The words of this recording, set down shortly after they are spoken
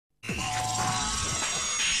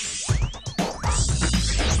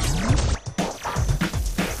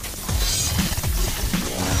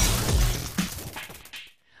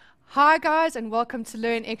Hi guys, and welcome to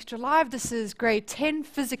Learn Extra Live. This is grade 10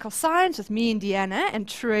 physical science with me, Indiana, and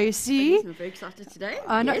Tracy. I'm very excited today.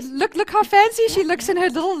 Yes. Look how fancy she looks in her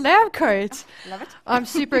little lab coat. Love it. I'm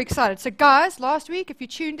super excited. So guys, last week, if you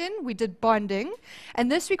tuned in, we did bonding.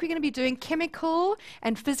 And this week we're going to be doing chemical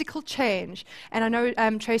and physical change. And I know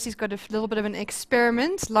Tracy's got a little bit of an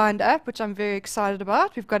experiment lined up, which I'm very excited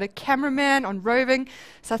about. We've got a cameraman on roving.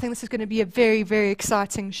 So I think this is going to be a very, very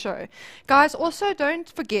exciting show. Guys, also don't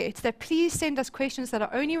forget that please send us questions that are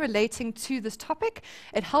only relating to this topic.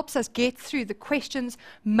 It helps us get through the questions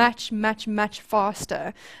much, much, much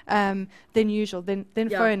faster than usual, than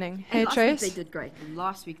phoning. Hey, last Trace? week they did great.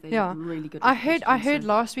 Last week they did really good. I heard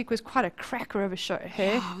last week was quite a cracker of a show.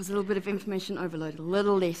 Hey? It was a little bit of information overload, a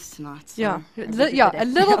little less tonight. So A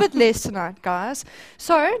little bit less tonight, guys.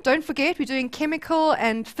 So don't forget, we're doing chemical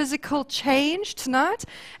and physical change tonight.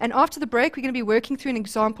 And after the break, we're going to be working through an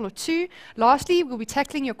example or two. Lastly, we'll be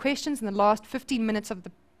tackling your questions in the last 15 minutes of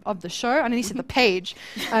the show. I nearly said the page.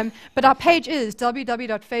 But our page is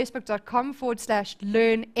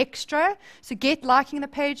www.facebook.com/learnextra. So get liking the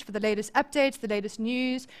page for the latest updates, the latest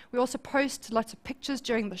news. We also post lots of pictures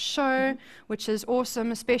during the show, which is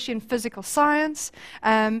awesome, especially in physical science.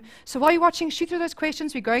 So while you're watching, shoot through those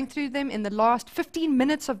questions. We're going through them in the last 15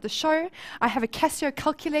 minutes of the show. I have a Casio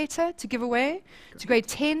calculator to give away to grade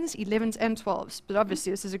 10s, 11s, and 12s. But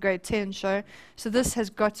obviously, this is a grade 10 show, so this has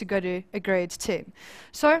got to go to a grade 10.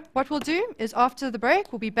 So what we'll do is after the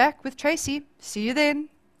break, we'll be back with Tracy. See you then.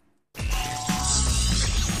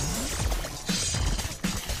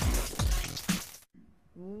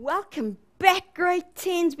 Welcome back, grade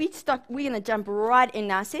 10s. We're going to jump right in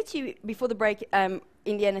now. I said to you before the break,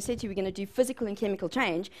 Indiana said to you we're going to do physical and chemical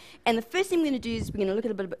change. And the first thing we're going to do is we're going to look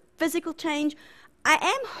at a bit of physical change. I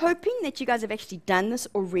am hoping that you guys have actually done this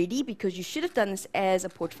already, because you should have done this as a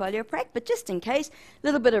portfolio prac, but just in case, a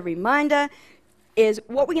little bit of reminder is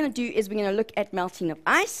what we're going to do is we're going to look at melting of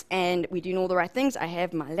ice, and we're doing all the right things. I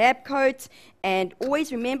have my lab coat, and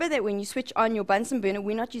always remember that when you switch on your Bunsen burner,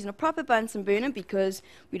 we're not using a proper Bunsen burner because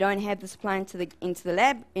we don't have the supply into the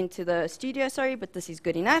studio, but this is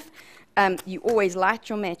good enough. You always light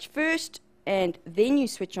your match first, and then you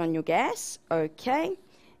switch on your gas. Okay,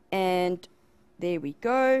 and there we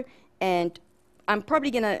go. And I'm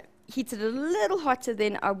probably going to heat it a little hotter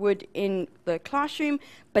than I would in the classroom,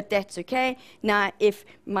 but that's okay. Now, if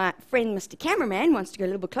my friend Mr. Cameraman wants to go a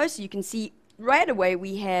little bit closer, you can see right away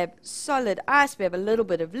we have solid ice, we have a little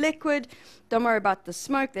bit of liquid. Don't worry about the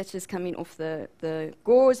smoke, that's just coming off the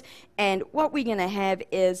gauze. And what we're going to have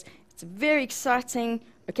is, it's very exciting.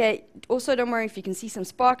 Okay, also don't worry if you can see some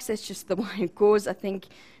sparks, that's just the wire gauze. I think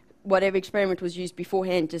whatever experiment was used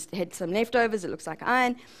beforehand just had some leftovers. It looks like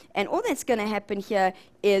iron. And all that's going to happen here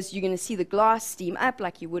is you're going to see the glass steam up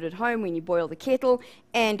like you would at home when you boil the kettle,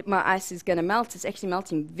 and my ice is going to melt. It's actually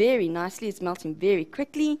melting very nicely. It's melting very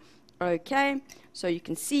quickly. Okay, so you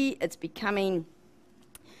can see it's becoming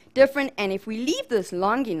different. And if we leave this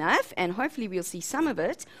long enough, and hopefully we'll see some of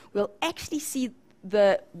it, we'll actually see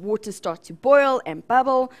the water start to boil and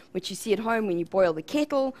bubble, which you see at home when you boil the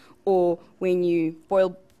kettle or when you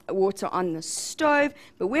boil water on the stove.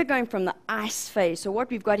 But we're going from the ice phase. So what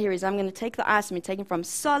we've got here is I'm going to take the ice and we're taking from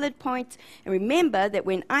solid point. And remember that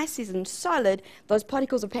when ice is in solid, those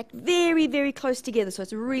particles are packed very, very close together. So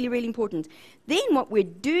it's really, really important. Then what we're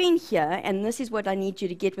doing here, and this is what I need you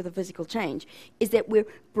to get with a physical change, is that we're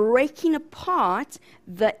breaking apart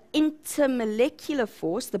the intermolecular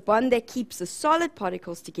force, the bond that keeps the solid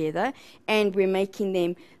particles together, and we're making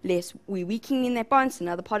them less. We're weakening that bond, so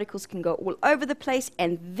now the particles can go all over the place.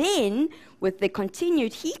 And then, with the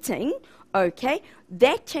continued heating, okay,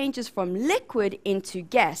 that changes from liquid into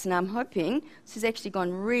gas. And I'm hoping this has actually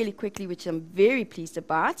gone really quickly, which I'm very pleased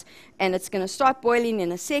about. And it's going to start boiling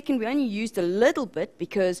in a second. We only used a little bit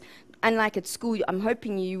because, unlike at school, I'm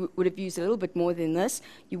hoping you would have used a little bit more than this.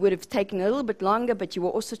 You would have taken a little bit longer, but you were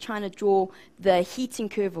also trying to draw the heating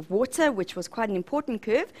curve of water, which was quite an important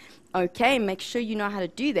curve. Okay, make sure you know how to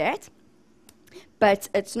do that. But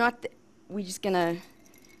it's not, we're just going to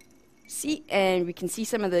see, and we can see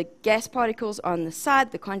some of the gas particles on the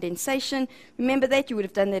side, the condensation. Remember that, you would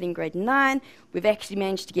have done that in grade 9. We've actually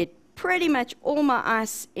managed to get pretty much all my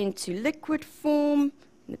ice into liquid form.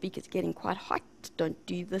 The beaker's getting quite hot. Don't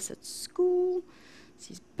do this at school.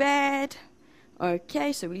 This is bad.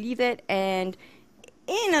 Okay, so we leave that, and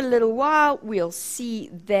in a little while we'll see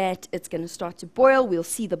that it's going to start to boil. We'll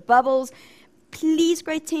see the bubbles. Please,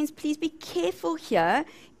 grade 10s, please be careful here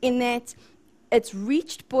in that it's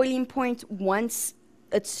reached boiling point once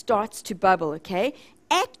it starts to bubble, okay?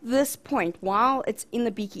 at this point, while it's in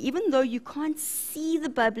the beaker, even though you can't see the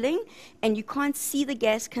bubbling and you can't see the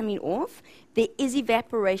gas coming off, there is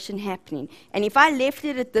evaporation happening. And if I left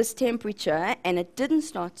it at this temperature and it didn't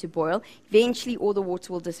start to boil, eventually all the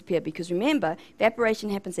water will disappear. Because remember, evaporation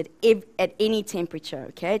happens at any temperature,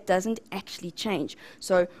 okay? It doesn't actually change.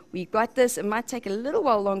 So we've got this. It might take a little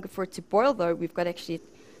while longer for it to boil, though. We've got actually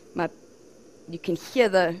you can hear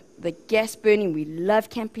the gas burning. We love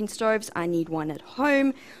camping stoves. I need one at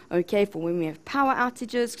home, okay, for when we have power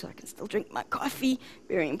outages, so I can still drink my coffee.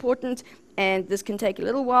 Very important. And this can take a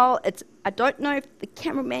little while. I don't know if the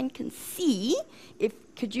cameraman can see.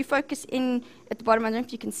 Could you focus in at the bottom? I don't know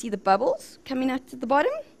if you can see the bubbles coming out at the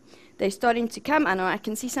bottom. They're starting to come. I know I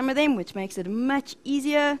can see some of them, which makes it much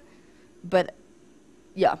easier. But,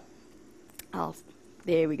 yeah.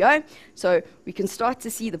 There we go. So we can start to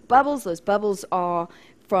see the bubbles. Those bubbles are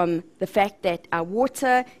from the fact that our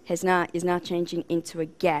water is now changing into a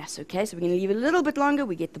gas. Okay, so we're going to leave it a little bit longer.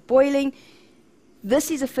 We get the boiling. This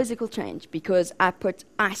is a physical change because I put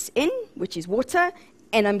ice in, which is water,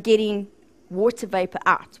 and I'm getting water vapor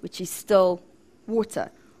out, which is still water.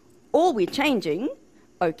 All we're changing,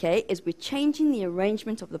 okay, is we're changing the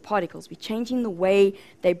arrangement of the particles. We're changing the way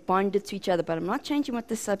they bonded to each other, but I'm not changing what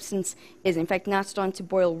the substance is. In fact, now it's starting to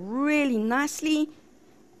boil really nicely,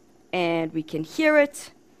 and we can hear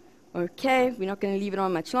it. Okay, we're not going to leave it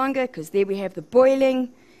on much longer because there we have the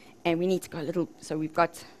boiling, and we need to go a little, so we've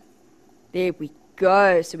got, there we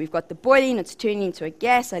go. So we've got the boiling, it's turning into a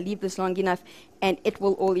gas. I leave this long enough, and it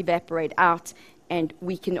will all evaporate out, and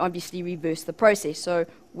we can obviously reverse the process. So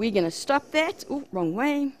we're going to stop that. Oh, wrong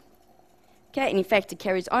way. Okay, and in fact, it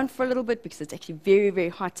carries on for a little bit because it's actually very, very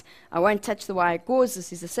hot. I won't touch the wire gauze.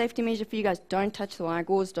 This is a safety measure for you guys. Don't touch the wire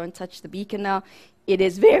gauze. Don't touch the beaker now. It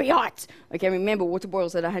is very hot. Okay, remember, water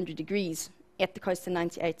boils at 100 degrees at the coast of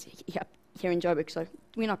 98 here in Joburg, so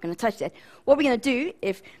we're not going to touch that. What we're going to do,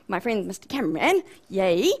 if my friend Mr. Cameraman,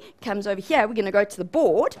 yay, comes over here, we're going to go to the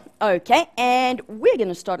board, okay, and we're going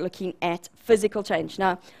to start looking at physical change.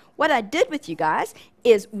 Now, what I did with you guys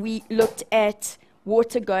is we looked at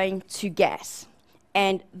water going to gas.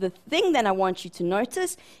 And the thing that I want you to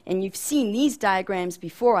notice, and you've seen these diagrams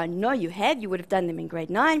before, I know you have, you would have done them in grade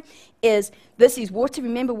 9, is this is water.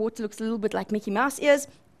 Remember, water looks a little bit like Mickey Mouse ears.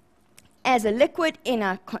 As a liquid in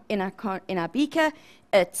our beaker,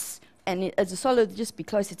 as a solid, just be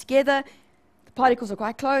closer together. The particles are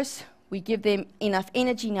quite close. We give them enough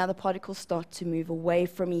energy. Now the particles start to move away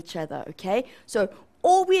from each other, okay? So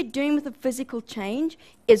all we're doing with the physical change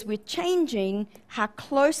is we're changing how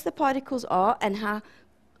close the particles are and how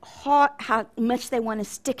much they want to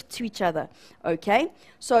stick to each other, okay?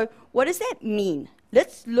 So what does that mean?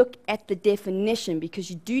 Let's look at the definition because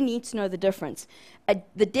you do need to know the difference.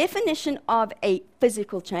 The definition of a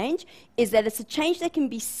physical change is that it's a change that can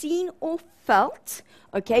be seen or felt,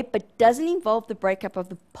 okay, but doesn't involve the breakup of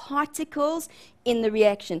the particles in the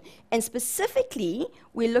reaction. And specifically,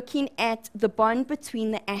 we're looking at the bond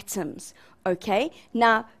between the atoms, okay?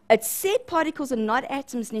 Now, it said particles are not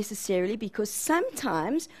atoms necessarily because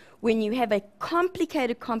sometimes when you have a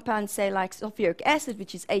complicated compound, say like sulfuric acid,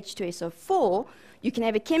 which is H2SO4, you can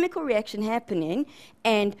have a chemical reaction happening,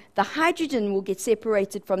 and the hydrogen will get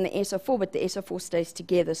separated from the SO4, but the SO4 stays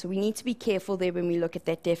together. So we need to be careful there when we look at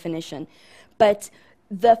that definition. But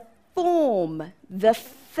the form, the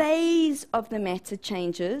phase of the matter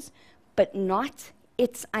changes, but not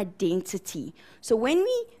its identity. So when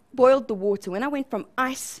we boiled the water, when I went from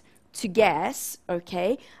ice to gas,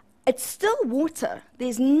 okay, it's still water.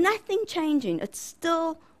 There's nothing changing. It's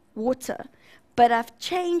still water. But I've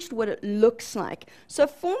changed what it looks like. So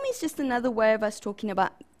form is just another way of us talking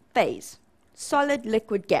about phase. Solid,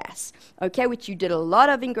 liquid, gas. Okay, which you did a lot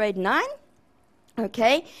of in grade 9.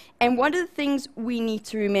 Okay, and what are the things we need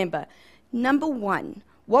to remember? Number 1,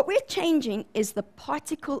 what we're changing is the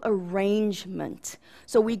particle arrangement.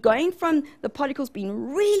 So we're going from the particles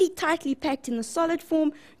being really tightly packed in the solid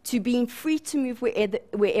form to being free to move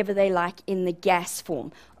wherever they like in the gas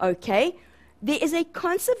form. Okay? There is a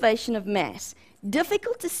conservation of mass.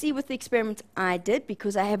 Difficult to see with the experiment I did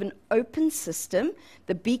because I have an open system.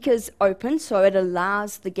 The beaker's open, so it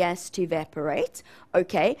allows the gas to evaporate.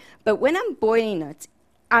 Okay, but when I'm boiling it,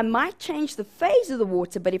 I might change the phase of the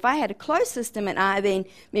water, but if I had a closed system and I then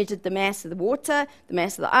measured the mass of the water, the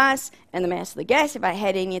mass of the ice, and the mass of the gas, if I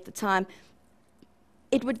had any at the time,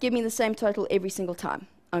 it would give me the same total every single time,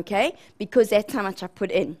 okay, because that's how much I put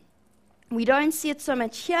in. We don't see it so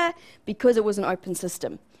much here because it was an open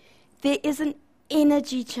system. There is an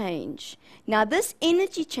energy change. Now, this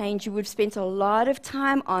energy change you would have spent a lot of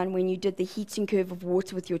time on when you did the heating curve of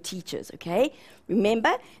water with your teachers, okay?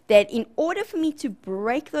 Remember that in order for me to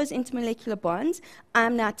break those intermolecular bonds,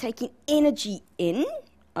 I'm now taking energy in,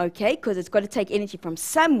 okay, because it's got to take energy from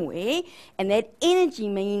somewhere, and that energy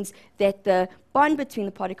means that the bond between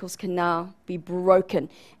the particles can now be broken.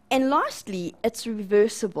 And lastly, it's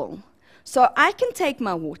reversible. So I can take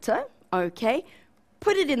my water, okay,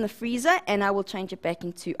 put it in the freezer, and I will change it back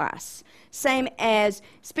into ice. Same as,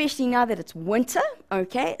 especially now that it's winter,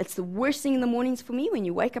 okay, it's the worst thing in the mornings for me when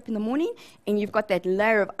you wake up in the morning and you've got that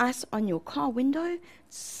layer of ice on your car window.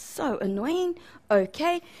 It's so annoying,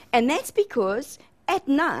 okay, and that's because at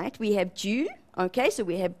night we have dew, okay, so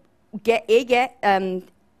we have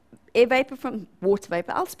air vapor from water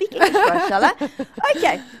vapor. I'll speak English, shall I?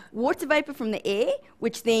 Okay, water vapor from the air,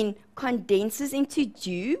 which then condenses into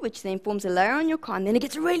dew, which then forms a layer on your car, and then it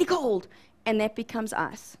gets really cold, and that becomes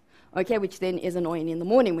ice. Okay, which then is annoying in the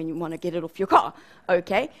morning when you want to get it off your car.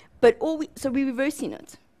 Okay, but so we're reversing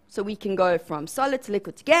it. So we can go from solid to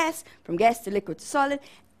liquid to gas, from gas to liquid to solid.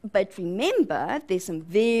 But remember, there's some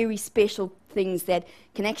very special things that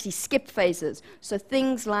can actually skip phases. So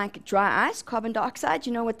things like dry ice, carbon dioxide,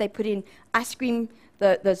 you know what they put in ice cream,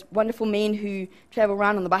 those wonderful men who travel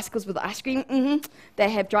around on the bicycles with the ice cream, they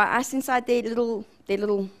have dry ice inside their little,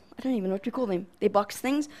 I don't even know what to call them, their box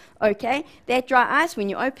things, okay? That dry ice, when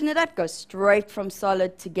you open it up, goes straight from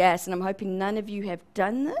solid to gas. And I'm hoping none of you have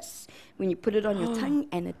done this when you put it on your tongue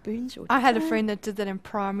and it burns your tongue. I had a friend that did that in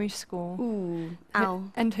primary school. Ooh, ow.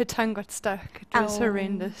 And her tongue got stuck. It was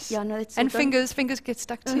horrendous. Yeah, no, that's and fingers get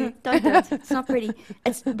stuck too. Don't do it. It's not pretty.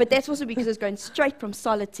 But that's also because it's going straight from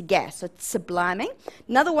solid to gas, so it's subliming.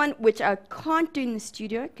 Another one, which I can't do in the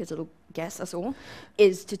studio because it'll gas us all,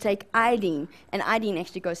 is to take iodine. And iodine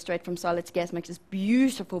actually goes straight from solid to gas, makes this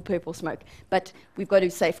beautiful purple smoke. But we've got to do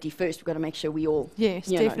safety first. We've got to make sure we all... Yes,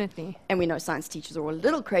 definitely. And we know science teachers are all a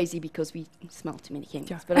little crazy because we smell too many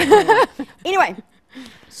chemicals. Yeah. But anyway,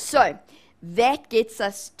 so that gets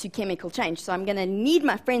us to chemical change. So I'm going to need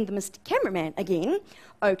my friend, the Mr. Cameraman, again.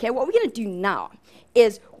 Okay, what we're going to do now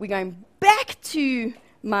is we're going back to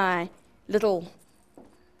my little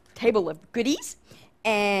table of goodies.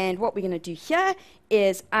 And what we're going to do here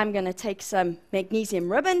is I'm going to take some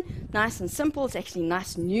magnesium ribbon, nice and simple. It's actually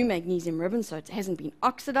nice new magnesium ribbon, so it hasn't been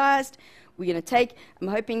oxidized. We're going to take, I'm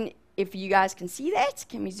hoping if you guys can see that.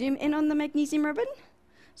 Can we zoom in on the magnesium ribbon?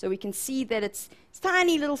 So we can see that it's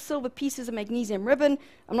tiny little silver pieces of magnesium ribbon.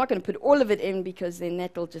 I'm not going to put all of it in because then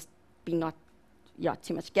that'll just be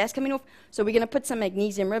too much gas coming off. So we're going to put some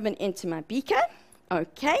magnesium ribbon into my beaker.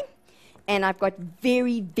 Okay. And I've got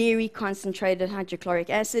very, very concentrated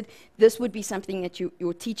hydrochloric acid. This would be something that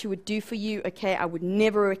your teacher would do for you, okay? I would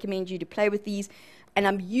never recommend you to play with these. And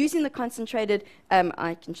I'm using the concentrated,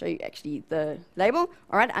 I can show you actually the label.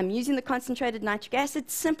 All right, I'm using the concentrated nitric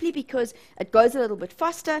acid simply because it goes a little bit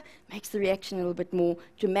faster, makes the reaction a little bit more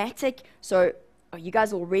dramatic. So are you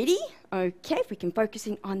guys all ready? Okay, if we can focus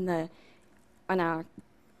in on our,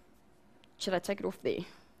 should I take it off there?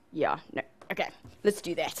 Yeah, no. Okay, let's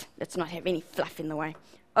do that. Let's not have any fluff in the way.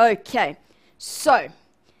 Okay, so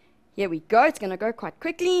here we go. It's going to go quite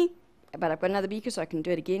quickly, but I've got another beaker so I can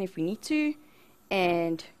do it again if we need to.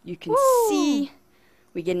 And you can see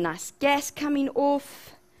we get nice gas coming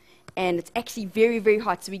off, and it's actually very, very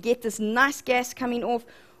hot. So we get this nice gas coming off,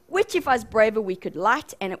 which if I was braver, we could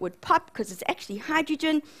light, and it would pop because it's actually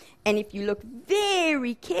hydrogen. And if you look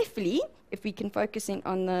very carefully, if we can focus in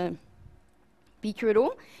on the beaker at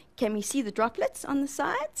all, can we see the droplets on the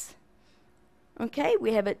sides? Okay,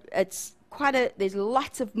 we have it's there's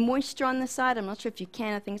lots of moisture on the side. I'm not sure if you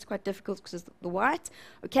can. I think it's quite difficult because it's the white.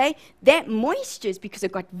 Okay, that moisture is because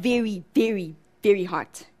it got very, very, very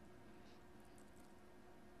hot.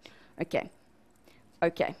 Okay,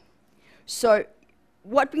 so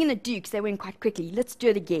what we're going to do, because they went quite quickly, let's do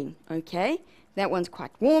it again, okay? That one's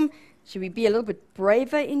quite warm. Should we be a little bit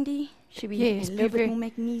braver, Indy? Should we have a little bit more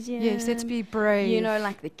magnesium? Yes, let's be brave. You know,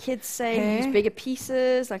 like the kids say, use bigger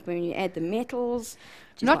pieces, like when you add the metals.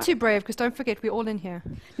 Not too brave, because don't forget, we're all in here.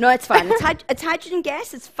 No, it's fine. It's hydrogen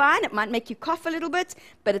gas. It's fine. It might make you cough a little bit,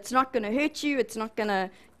 but it's not going to hurt you. It's not going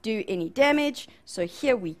to do any damage. So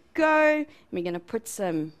here we go. We're going to put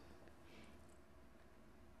some...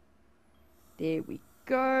 There we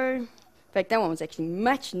go. In fact, that one was actually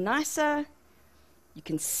much nicer. You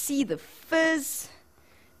can see the fizz.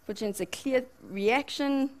 Which is a clear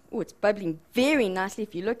reaction. Oh, it's bubbling very nicely.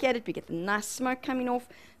 If you look at it, we get the nice smoke coming off.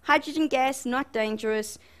 Hydrogen gas, not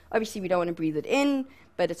dangerous. Obviously, we don't want to breathe it in,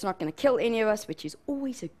 but it's not going to kill any of us, which is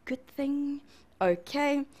always a good thing.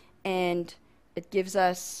 Okay, and it gives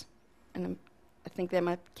us, and I think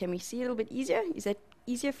can we see it a little bit easier? Is that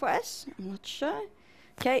easier for us? I'm not sure.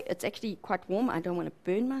 Okay, it's actually quite warm. I don't want to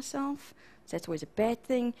burn myself. So that's always a bad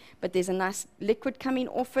thing. But there's a nice liquid coming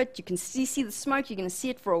off it. You can see the smoke. You're going to see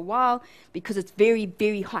it for a while because it's very,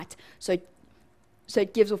 very hot. So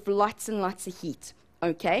it gives off lots and lots of heat.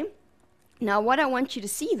 Okay? Now, what I want you to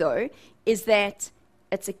see, though, is that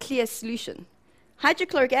it's a clear solution.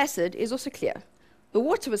 Hydrochloric acid is also clear. The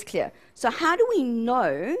water was clear. So how do we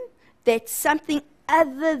know that something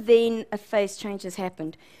other than a phase change has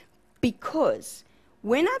happened? Because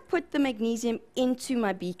when I put the magnesium into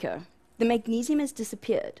my beaker, the magnesium has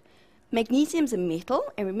disappeared. Magnesium's a metal,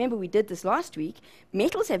 and remember we did this last week.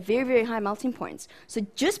 Metals have very, very high melting points. So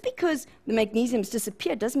just because the magnesium's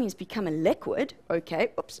disappeared doesn't mean it's become a liquid.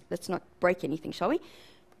 Okay, oops, let's not break anything, shall we?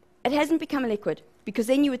 It hasn't become a liquid, because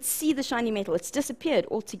then you would see the shiny metal. It's disappeared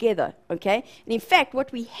altogether, okay? And in fact,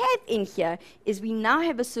 what we have in here is we now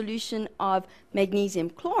have a solution of magnesium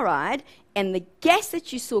chloride, and the gas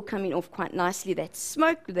that you saw coming off quite nicely, that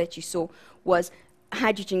smoke that you saw, was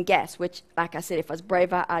hydrogen gas, which, like I said, if I was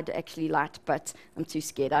braver, I'd actually light, but I'm too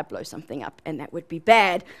scared I'd blow something up, and that would be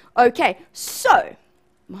bad. Okay, so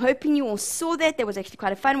I'm hoping you all saw that. That was actually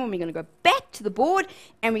quite a fun one. We're going to go back to the board,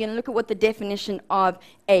 and we're going to look at what the definition of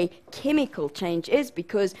a chemical change is,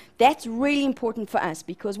 because that's really important for us,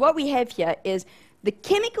 because what we have here is the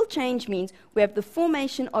chemical change means we have the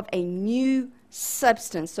formation of a new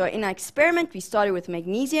substance. So in our experiment, we started with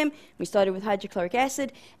magnesium, we started with hydrochloric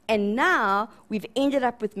acid, and now we've ended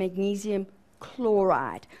up with magnesium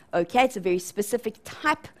chloride. Okay, it's a very specific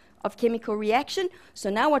type of chemical reaction. So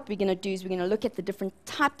now what we're going to do is we're going to look at the different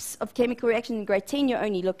types of chemical reactions. In grade 10, you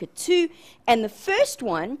only look at 2. And the first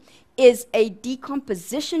one is a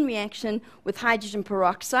decomposition reaction with hydrogen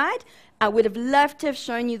peroxide. I would have loved to have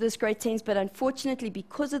shown you this, grade 10s, but unfortunately,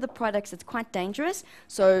 because of the products, it's quite dangerous.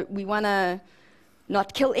 So we want to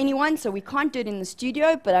not kill anyone, so we can't do it in the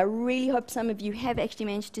studio, but I really hope some of you have actually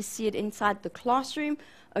managed to see it inside the classroom,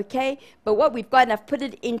 okay? But what we've got, and I've put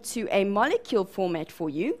it into a molecule format for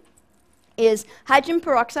you, is hydrogen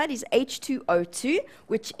peroxide is H2O2,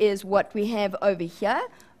 which is what we have over here,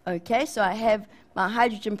 okay? So I have my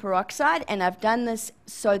hydrogen peroxide, and I've done this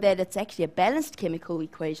so that it's actually a balanced chemical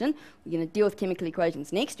equation. We're going to deal with chemical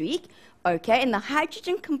equations next week, okay? And the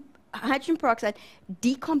hydrogen peroxide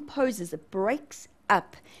decomposes, it breaks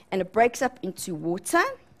up, and it breaks up into water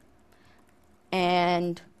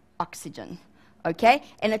and oxygen, okay?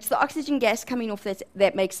 And it's the oxygen gas coming off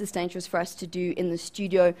that makes this dangerous for us to do in the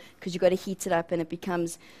studio, because you've got to heat it up, and it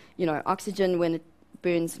becomes, oxygen when it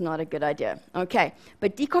burns, not a good idea, okay?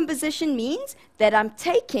 But decomposition means that I'm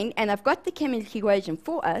taking, and I've got the chemical equation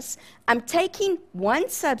for us, I'm taking one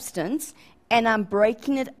substance and I'm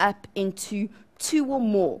breaking it up into 2 or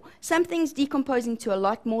more. Some things decompose into a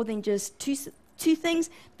lot more than just two things.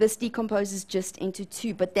 This decomposes just into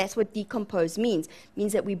 2, but that's what decompose means. It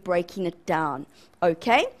means that we're breaking it down,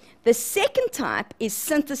 okay? The second type is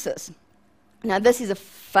synthesis. Now, this is a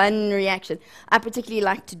fun reaction. I particularly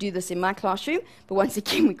like to do this in my classroom, but once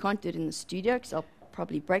again, we can't do it in the studio because I'll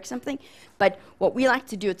probably break something. But what we like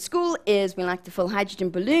to do at school is we like to fill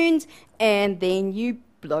hydrogen balloons, and then you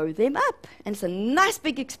blow them up. And it's a nice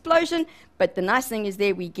big explosion, but the nice thing is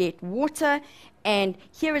there we get water, and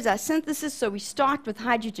here is our synthesis. So we start with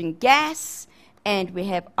hydrogen gas, and we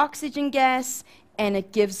have oxygen gas, and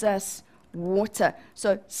it gives us water.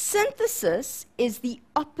 So synthesis is the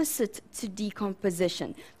opposite to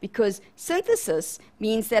decomposition, because synthesis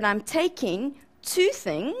means that I'm taking two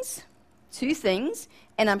things,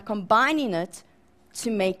 and I'm combining it to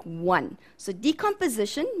make one. So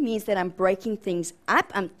decomposition means that I'm breaking things up,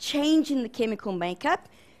 I'm changing the chemical makeup.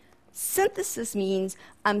 Synthesis means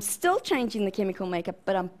I'm still changing the chemical makeup,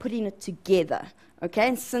 but I'm putting it together, okay,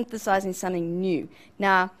 and synthesizing something new.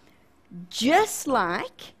 Now, just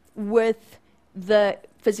like with the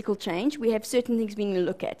physical change, we have certain things we need to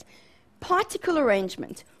look at. Particle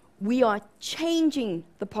arrangement, we are changing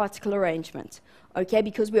the particle arrangement, okay,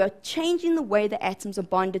 because we are changing the way the atoms are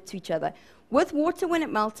bonded to each other. With water, when it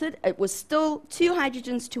melted, it was still 2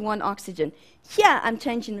 hydrogens to 1 oxygen. Here, I'm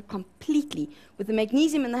changing it completely. With the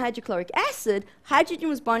magnesium and the hydrochloric acid, hydrogen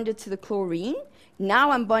was bonded to the chlorine.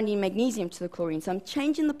 Now I'm bonding magnesium to the chlorine. So I'm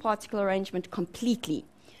changing the particle arrangement completely.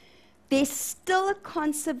 There's still a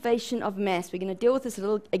conservation of mass. We're going to deal with this a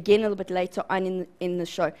little bit later on in the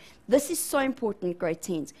show. This is so important, grade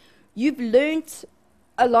 10s. You've learnt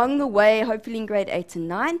along the way, hopefully in grade 8 and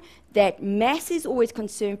 9, that mass is always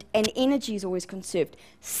conserved and energy is always conserved.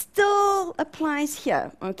 Still applies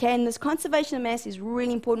here, okay? And this conservation of mass is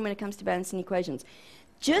really important when it comes to balancing equations.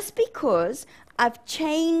 Just because I've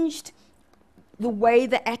changed the way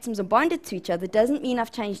the atoms are bonded to each other doesn't mean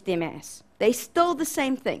I've changed their mass. They're still the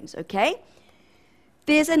same things, okay?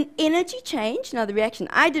 There's an energy change. Now, the reaction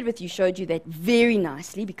I did with you showed you that very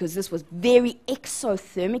nicely because this was very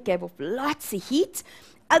exothermic, gave off lots of heat.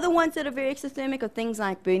 Other ones that are very exothermic are things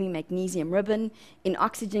like burning magnesium ribbon in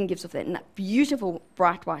oxygen, gives off that beautiful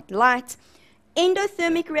bright white light.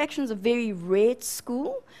 Endothermic reactions are very rare at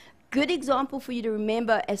school. Good example for you to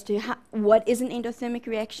remember as to what is an endothermic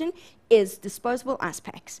reaction is disposable ice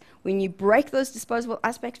packs. When you break those disposable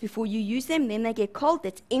ice packs before you use them, then they get cold.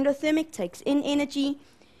 That's endothermic, takes in energy.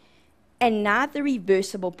 And now the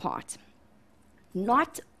reversible part.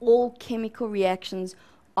 Not all chemical reactions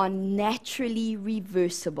are naturally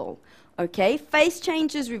reversible. Okay? Phase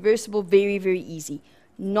change is reversible very, very easy.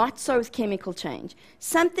 Not so with chemical change.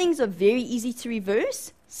 Some things are very easy to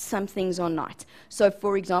reverse. Some things are not. So,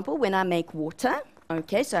 for example, when I make water,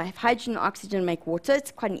 okay, so I have hydrogen and oxygen make water,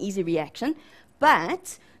 it's quite an easy reaction.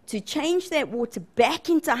 But to change that water back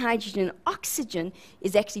into hydrogen and oxygen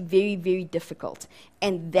is actually very, very difficult.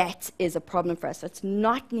 And that is a problem for us. So it's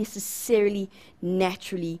not necessarily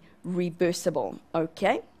naturally reversible,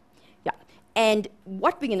 okay? Yeah. And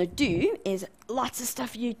what we're going to do is lots of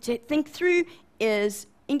stuff for you to think through is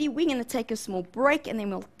Indy, we're going to take a small break and then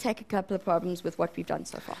we'll take a couple of problems with what we've done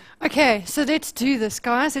so far. Okay, so let's do this,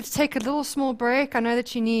 guys. Let's take a little small break. I know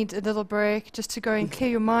that you need a little break just to go and clear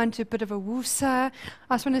your mind to a bit of a woosa.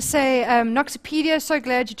 I just want to say, Noxopedia, so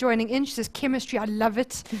glad you're joining in. She says, chemistry, I love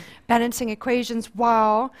it. Balancing equations,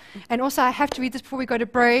 wow. And also, I have to read this before we go to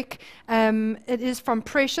break. It is from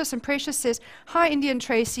Precious, and Precious says, hi, Indy and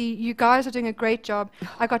Tracy. You guys are doing a great job.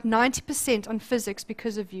 I got 90% on physics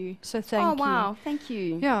because of you, so thank you. Oh, wow, thank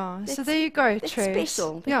you. Yeah, so there you go, That's Trace.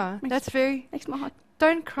 special. Yeah, that's very... Makes my heart...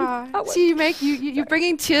 Don't cry. Oh, See, you're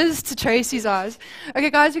bringing tears to Tracy's eyes. Okay,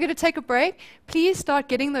 guys, we're going to take a break. Please start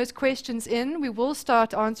getting those questions in. We will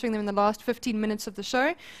start answering them in the last 15 minutes of the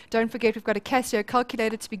show. Don't forget, we've got a Casio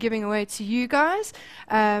calculator to be giving away to you guys.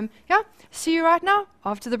 Yeah, see you right now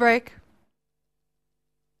after the break.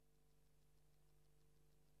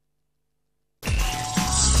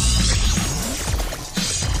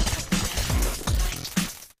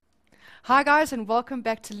 Hi guys, and welcome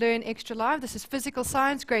back to Learn Extra Live. This is Physical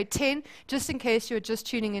Science, Grade 10. Just in case you're just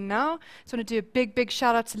tuning in now, I just want to do a big, big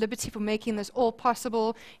shout out to Liberty for making this all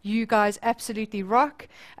possible. You guys absolutely rock.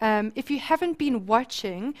 If you haven't been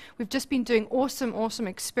watching, we've just been doing awesome, awesome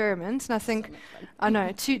experiments, and I think, I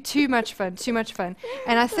know, too much fun.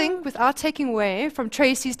 And I think without taking away from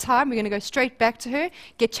Tracy's time, we're going to go straight back to her,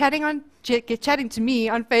 get chatting to me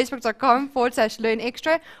on facebook.com/Learn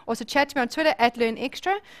Extra. Also chat to me on Twitter @Learn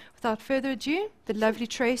Extra. Without further ado, the lovely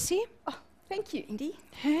Tracy. Oh, thank you, Indy.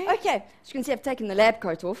 Hey. Okay, as you can see, I've taken the lab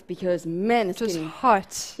coat off because, man, it's It was getting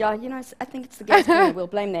hot. Yeah, you know, I think it's the gas burner. We'll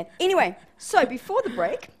blame that. Anyway, so before the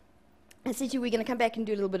break, I said to you we're going to come back and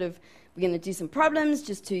do a little bit of, we're going to do some problems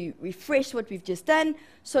just to refresh what we've just done.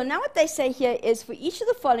 So now what they say here is for each of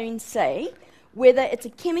the following, say whether it's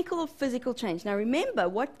a chemical or physical change. Now remember,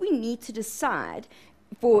 what we need to decide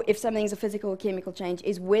for if something's a physical or chemical change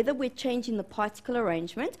is whether we're changing the particle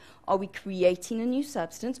arrangement, are we creating a new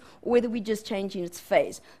substance, or whether we're just changing its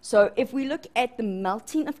phase. So if we look at the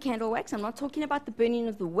melting of candle wax, I'm not talking about the burning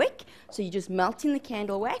of the wick, so you're just melting the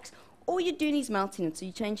candle wax, all you're doing is melting it, so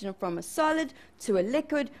you're changing it from a solid to a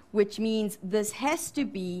liquid, which means this has to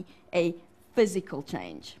be a physical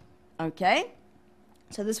change, okay?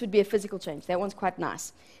 So this would be a physical change. That one's quite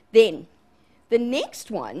nice. Then the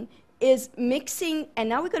next one is mixing, and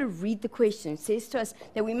now we've got to read the question. It says to us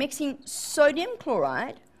that we're mixing sodium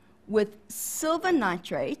chloride with silver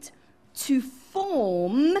nitrate to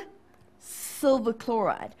form silver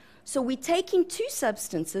chloride. So we're taking two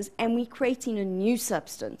substances and we're creating a new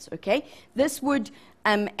substance, okay? This would,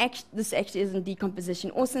 this actually isn't decomposition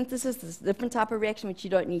or synthesis. This is a different type of reaction which you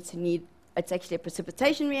don't need to need. It's actually a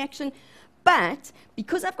precipitation reaction. But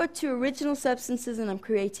because I've got two original substances and I'm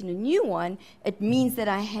creating a new one, it means that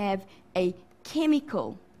I have a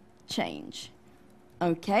chemical change.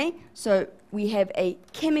 Okay? So we have a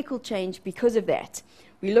chemical change because of that.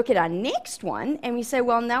 We look at our next one and we say,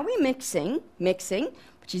 well, now we're mixing,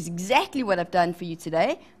 which is exactly what I've done for you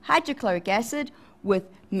today, hydrochloric acid with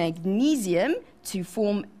magnesium to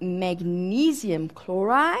form magnesium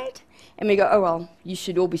chloride. And we go, oh, well, you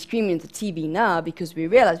should all be screaming at the TV now because we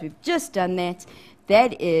realize we've just done that.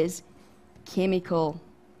 That is chemical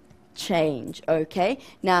change, okay?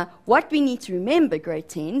 Now, what we need to remember, grade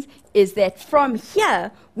 10s, is that from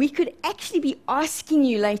here, we could actually be asking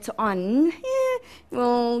you later on,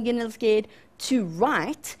 well, getting a little scared, to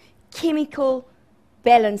write chemical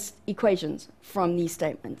balanced equations from these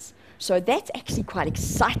statements. So that's actually quite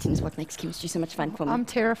exciting, is what makes chemistry so much fun for me. I'm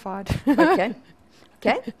terrified. Okay.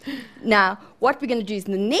 Okay. Now, what we're going to do is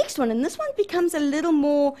the next one, and this one becomes a little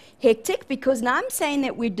more hectic because now I'm saying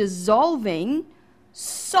that we're dissolving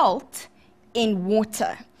salt in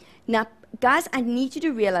water. Now, guys, I need you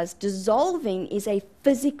to realize dissolving is a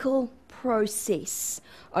physical process,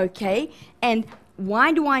 okay? And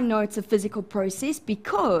why do I know it's a physical process?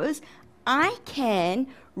 Because I can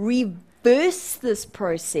reverse this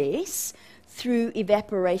process through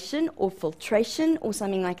evaporation or filtration or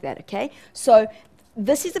something like that, okay? So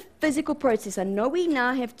this is a physical process. I know we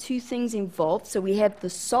now have two things involved. So we have the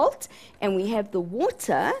salt and we have the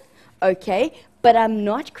water, okay? But I'm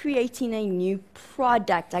not creating a new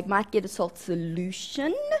product. I might get a salt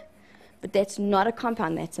solution, but that's not a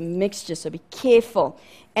compound. That's a mixture, so be careful.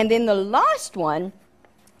 And then the last one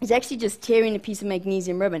is actually just tearing a piece of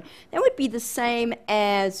magnesium ribbon. That would be the same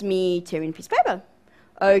as me tearing a piece of paper,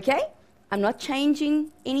 okay? I'm not changing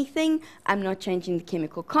anything. I'm not changing the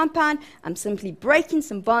chemical compound. I'm simply breaking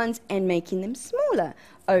some bonds and making them smaller.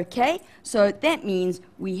 Okay? So that means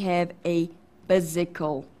we have a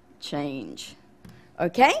physical change.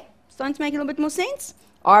 Okay? Starting to make a little bit more sense?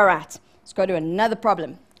 All right. Let's go to another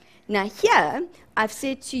problem. Now here, I've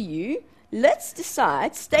said to you, let's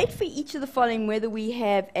decide, state for each of the following whether we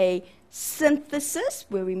have a synthesis,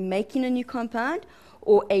 where we're making a new compound,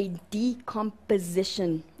 or a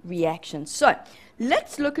decomposition reaction. So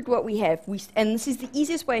let's look at what we have. And this is the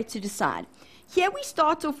easiest way to decide. Here we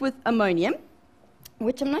start off with ammonium,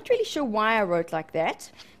 which I'm not really sure why I wrote like that,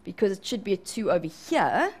 because it should be a 2 over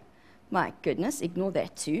here. My goodness, ignore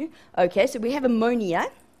that 2. Okay, so we have ammonia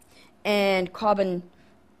and carbon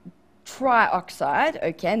trioxide.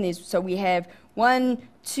 Okay, and so we have 1,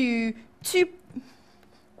 2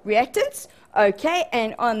 reactants. Okay,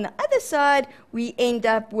 and on the other side, we end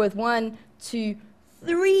up with 1, 2,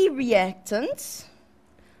 3 reactants.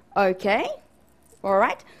 Okay, all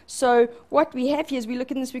right. So what we have here is we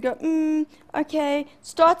look at this, we go, okay,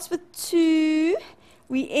 starts with 2,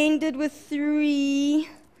 we ended with 3.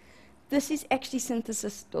 This is actually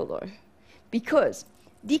synthesis still though, because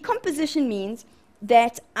decomposition means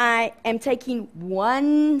that I am taking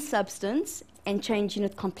one substance and changing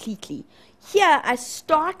it completely. Here, I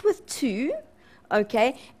start with 2,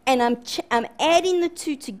 okay, and I'm adding the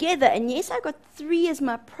 2 together, and yes, I got 3 as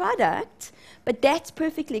my product, but that's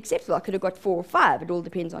perfectly acceptable. I could have got 4 or 5. It all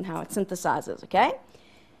depends on how it synthesizes, okay?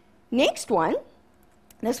 Next one,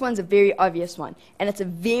 this one's a very obvious one, and it's a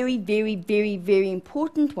very, very, very, very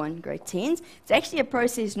important one, grade 10s. It's actually a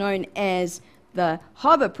process known as the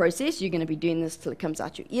Haber process. You're going to be doing this till it comes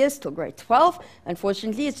out your ears, till grade 12.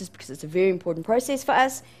 Unfortunately, it's just because it's a very important process for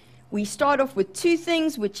us. We start off with 2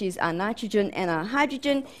 things, which is our nitrogen and our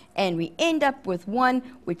hydrogen, and we end up with 1,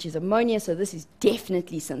 which is ammonia, so this is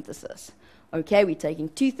definitely synthesis. Okay, we're taking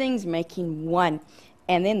 2 things, making 1.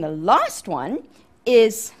 And then the last one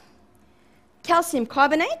is calcium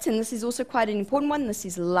carbonate, and this is also quite an important one. This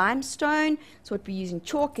is limestone. It's what we use in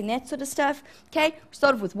chalk and that sort of stuff. Okay, we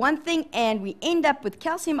start off with 1 thing, and we end up with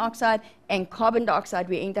calcium oxide and carbon dioxide.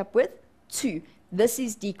 We end up with 2. This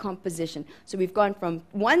is decomposition. So we've gone from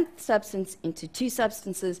 1 substance into 2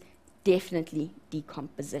 substances, definitely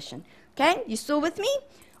decomposition. Okay, you still with me?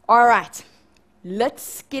 All right,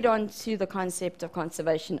 let's get on to the concept of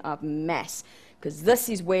conservation of mass, because this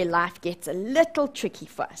is where life gets a little tricky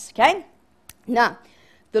for us, okay? Now,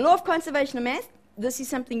 the law of conservation of mass, this is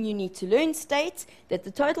something you need to learn, states that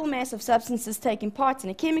the total mass of substances taking part in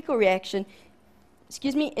a chemical reaction,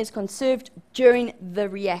 is conserved during the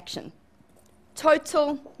reaction.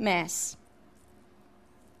 Total mass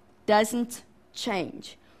doesn't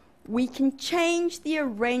change. We can change the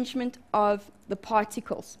arrangement of the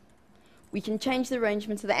particles. We can change the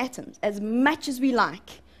arrangement of the atoms as much as we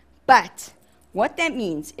like. But what that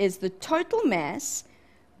means is the total mass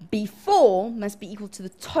before must be equal to the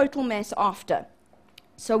total mass after.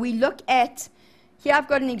 So we look at, here I've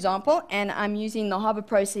got an example, and I'm using the Haber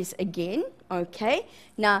process again, okay?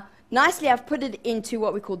 Now, nicely I've put it into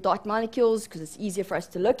what we call dot molecules because it's easier for us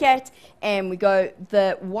to look at, and we go,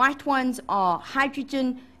 the white ones are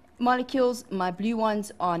hydrogen molecules, my blue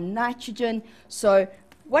ones are nitrogen. So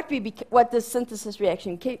what the synthesis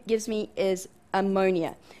reaction gives me is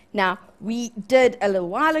ammonia. Now, we did a little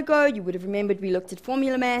while ago, you would have remembered we looked at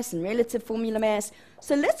formula mass and relative formula mass.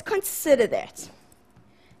 So let's consider that.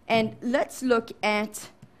 And let's look at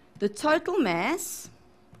the total mass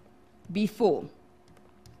before.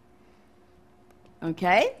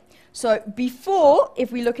 Okay? So before,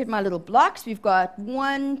 if we look at my little blocks, we've got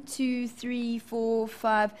 1, 2, 3, 4,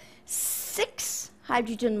 5, 6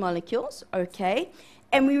 hydrogen molecules, okay?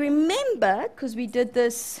 And we remember, because we did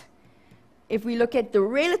this, if we look at the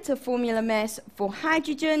relative formula mass for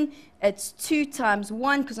hydrogen, it's 2 times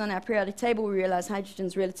 1, because on our periodic table we realize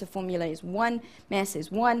hydrogen's relative formula is 1, mass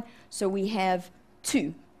is 1, so we have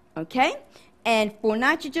 2, okay? And for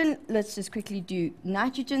nitrogen, let's just quickly do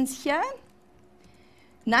nitrogens here.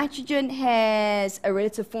 Nitrogen has a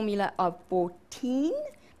relative formula of 14,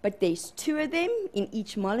 but there's 2 of them in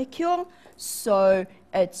each molecule, so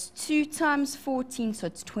it's 2 times 14, so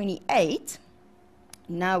it's 28.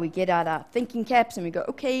 Now we get out our thinking caps and we go,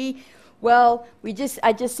 okay, well,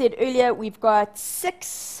 I just said earlier we've got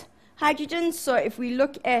 6 hydrogens, so if we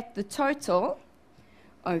look at the total,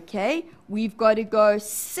 okay, we've got to go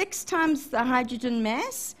 6 times the hydrogen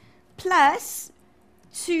mass plus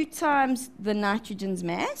 2 times the nitrogen's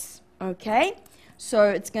mass, okay? So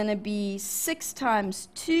it's going to be 6 times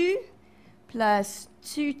 2 plus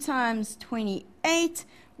 2 times 28,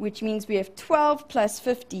 which means we have 12 plus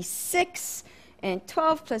 56, and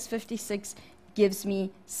 12 plus 56 gives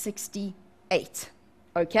me 68,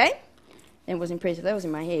 okay? It was impressive. That was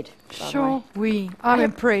in my head. Sure, I'm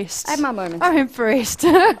impressed. I have my moments. I'm impressed.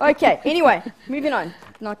 Okay, anyway, moving on.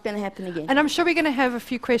 Not going to happen again. And I'm sure we're going to have a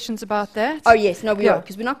few questions about that. Oh, yes. No, we Yeah. are,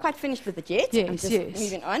 because we're not quite finished with it yet. Yes, I'm just yes.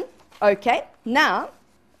 moving on. Okay, now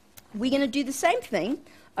we're going to do the same thing,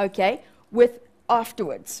 okay, with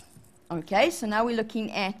afterwards. Okay, so now we're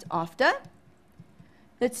looking at after.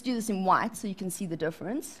 Let's do this in white so you can see the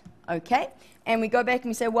difference. Okay, and we go back and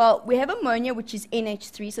we say, well, we have ammonia, which is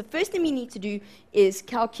NH3. So first thing we need to do is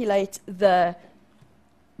calculate the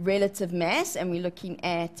relative mass, and we're looking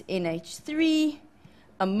at NH3,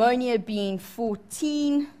 ammonia being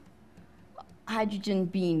 14, hydrogen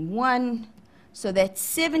being 1, so that's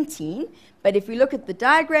 17. But if we look at the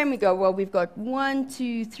diagram, we go, well, we've got 1,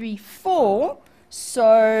 2, 3, 4,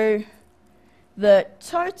 so the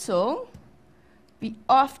total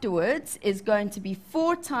afterwards is going to be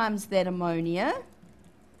 4 times that ammonia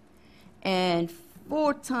and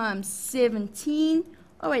 4 times 17.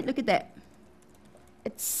 Oh, wait, look at that.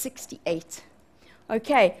 It's 68.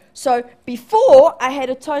 Okay, so before I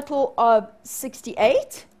had a total of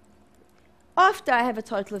 68. After I have a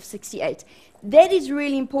total of 68. That is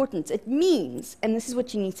really important. It means, and this is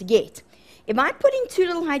what you need to get, if I put in 2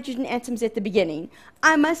 little hydrogen atoms at the beginning,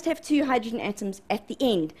 I must have 2 hydrogen atoms at the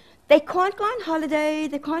end. They can't go on holiday,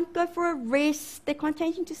 they can't go for a rest, they can't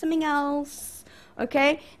change into something else,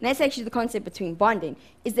 okay? And that's actually the concept between bonding,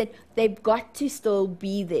 is that they've got to still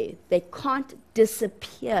be there. They can't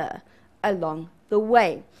disappear along the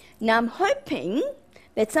way. Now, I'm hoping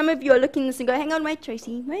that some of you are looking at this and go, hang on, wait,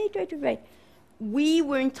 Tracy, wait. We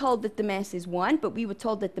weren't told that the mass is 1, but we were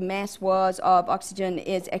told that the mass of oxygen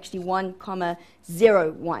is actually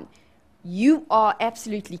 1,01. You are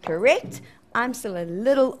absolutely correct. I'm still a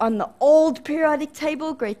little on the old periodic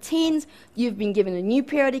table, grade 10s. You've been given a new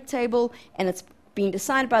periodic table, and it's been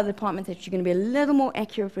decided by the department that you're going to be a little more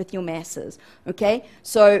accurate with your masses. Okay?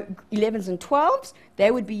 So 11s and 12s,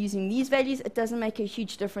 they would be using these values. It doesn't make a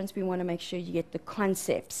huge difference. We want to make sure you get the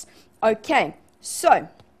concepts. Okay, so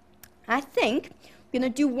I think we're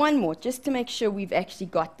going to do one more just to make sure we've actually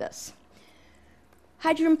got this.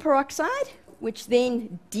 Hydrogen peroxide, which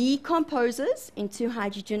then decomposes into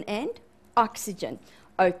hydrogen and oxygen.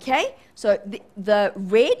 Okay, so the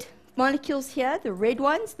red molecules here, the red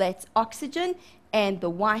ones, that's oxygen, and the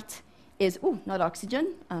white is, oh, not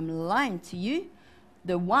oxygen, I'm lying to you.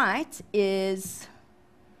 The white is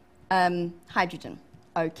hydrogen.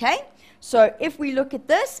 Okay, so if we look at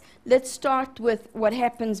this, let's start with what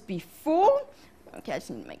happens before. Okay, I just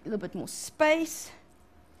need to make a little bit more space.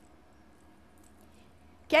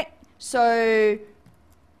 Okay, so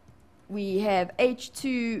we have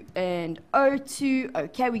H2 and O2.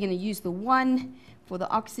 Okay, we're going to use the 1 for the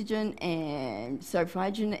oxygen, and so for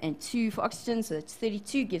hydrogen, and 2 for oxygen, so that's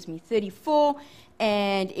 32, gives me 34.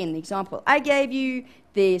 And in the example I gave you,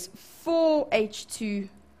 there's 4 H2O2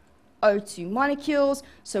 molecules,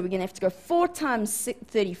 so we're going to have to go 4 times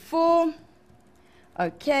 34.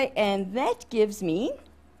 Okay, and that gives me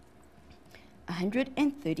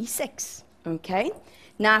 136. Okay,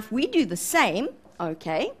 now if we do the same,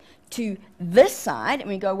 okay, to this side, and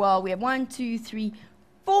we go, well, we have 1, 2, 3,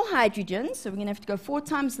 4 hydrogens, so we're going to have to go 4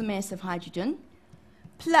 times the mass of hydrogen,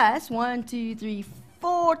 plus 1, 2, 3,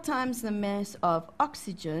 4 times the mass of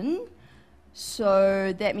oxygen.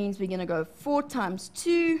 So that means we're going to go 4 times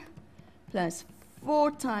 2 plus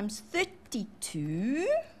 4 times 32.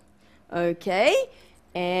 Okay,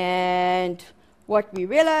 and what we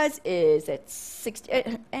realize is that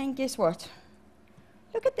 68, and guess what?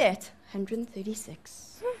 Look at that, 136.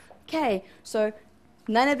 Okay, so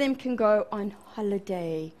None of them can go on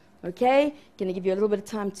holiday. Okay? Going to give you a little bit of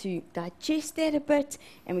time to digest that a bit,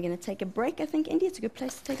 and we're going to take a break. I think, India, it's a good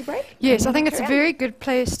place to take a break. Yes, I think it's a very good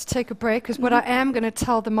place to take a break, because what I am going to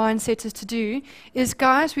tell the mindsetters to do is,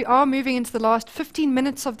 guys, we are moving into the last 15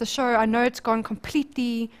 minutes of the show. I know it's gone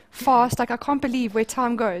completely fast. Like, I can't believe where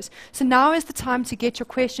time goes. So now is the time to get your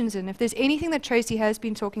questions in. If there's anything that Tracy has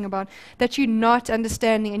been talking about that you're not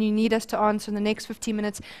understanding and you need us to answer in the next 15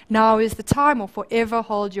 minutes, now is the time, or forever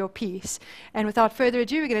hold your peace. And without further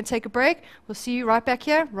ado, we're going to take a break. We'll see you right back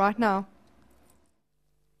here, right now.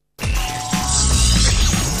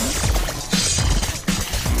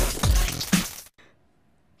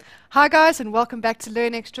 Hi guys, and welcome back to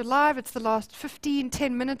Learn Extra Live. It's the last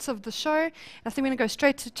 10 minutes of the show. And I think we're going to go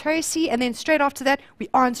straight to Tracy, and then straight after that, we're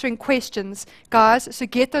answering questions. Guys, so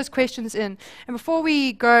get those questions in. And before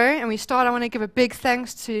we go and we start, I want to give a big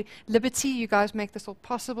thanks to Liberty. You guys make this all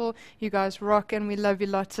possible. You guys rock, and we love you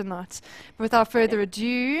lots and lots. But without further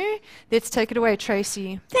ado, let's take it away,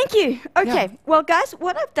 Tracy. Thank you. Okay. Yeah. Well, guys,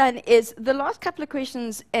 what I've done is the last couple of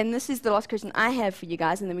questions, and this is the last question I have for you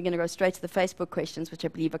guys, and then we're going to go straight to the Facebook questions, which I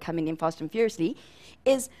believe are coming in fast and furiously,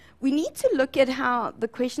 is we need to look at how the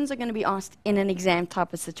questions are going to be asked in an exam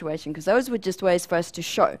type of situation, because those were just ways for us to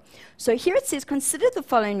show. So here it says, consider the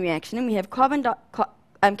following reaction, and we have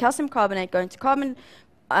calcium carbonate going to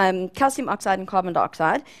calcium oxide and carbon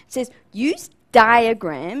dioxide. It says, use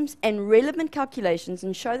diagrams and relevant calculations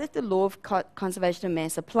and show that the law of conservation of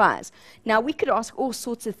mass applies. Now, we could ask all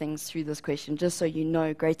sorts of things through this question, just so you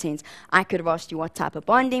know, grade 10s. I could have asked you what type of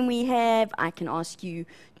bonding we have. I can ask you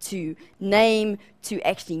to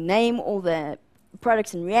actually name all the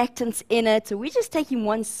products and reactants in it. So we're just taking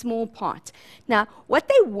one small part. Now, what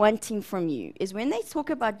they're wanting from you is when they talk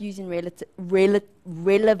about using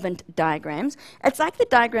relevant diagrams, it's like the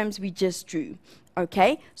diagrams we just drew.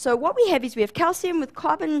 Okay, so what we have is we have calcium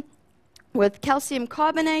with calcium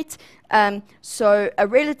carbonate. So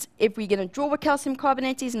if we're going to draw what calcium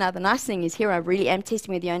carbonate is, now the nice thing is here I really am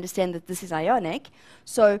testing whether you understand that this is ionic.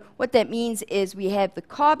 So what that means is we have the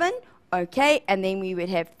carbon, okay, and then we would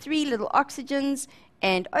have 3 little oxygens,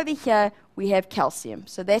 and over here we have calcium.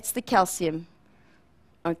 So that's the calcium.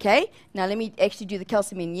 Okay, now let me actually do the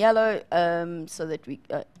calcium in yellow so that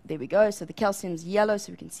there we go. So the calcium's yellow,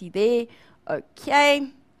 so we can see there. Okay,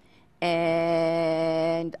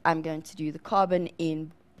 and I'm going to do the carbon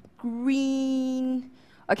in green.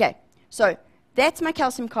 Okay, so that's my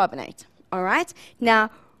calcium carbonate. All right, now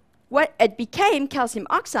what it became calcium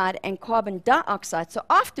oxide and carbon dioxide. So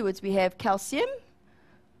afterwards we have calcium.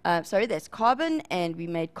 Sorry, that's carbon, and we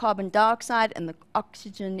made carbon dioxide, and the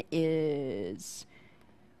oxygen is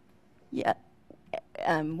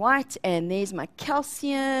white, and there's my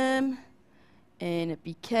calcium, and it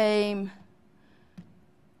became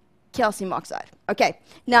calcium oxide. Okay,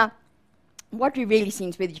 now what we really see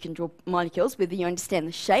is whether you can draw molecules, whether you understand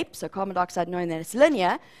the shape, so carbon dioxide, knowing that it's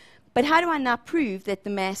linear, but how do I now prove that the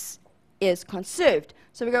mass is conserved?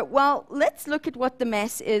 So we go, well, let's look at what the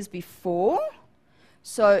mass is before.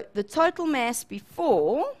 So the total mass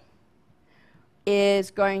before is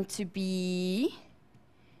going to be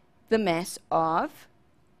the mass of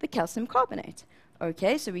the calcium carbonate.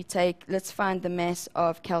 Okay, so let's find the mass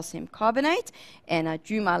of calcium carbonate, and I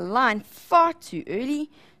drew my line far too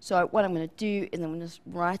early, so what I'm going to do is I'm going to just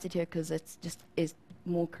write it here because it just is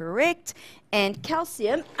more correct. And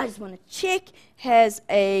calcium, I just want to check, has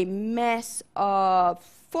a mass of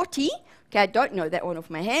 40. Okay, I don't know that one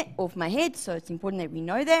off my head, so it's important that we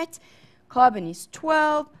know that. Carbon is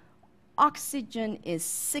 12. Oxygen is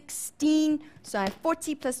 16, so I have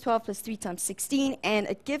 40 plus 12 plus 3 times 16, and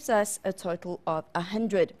it gives us a total of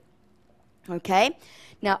 100. Okay,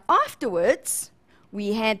 now afterwards,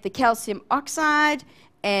 we had the calcium oxide,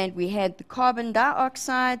 and we had the carbon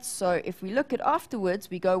dioxide, so if we look at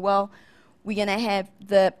afterwards, we go, well, we're going to have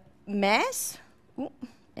the mass,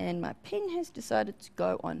 and my pen has decided to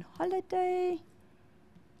go on holiday.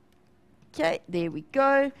 Okay, there we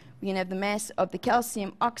go. We're going to have the mass of the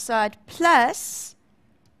calcium oxide plus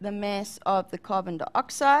the mass of the carbon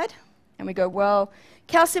dioxide. And we go, well,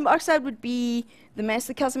 calcium oxide would be, the mass of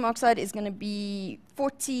the calcium oxide is going to be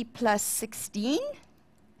 40 plus 16.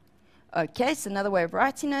 Okay, so another way of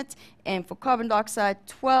writing it. And for carbon dioxide,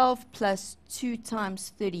 12 plus 2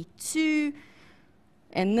 times 32.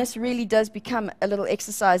 And this really does become a little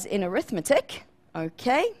exercise in arithmetic.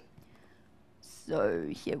 Okay. So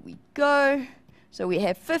here we go. So we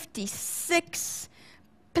have 56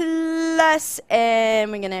 plus,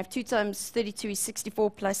 and we're going to have 2 times 32 is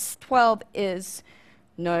 64 plus 12 is,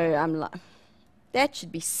 no, I'm lying. That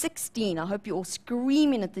should be 16. I hope you're all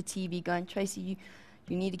screaming at the TV going, Tracy,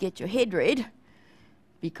 you need to get your head read.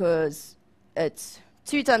 because it's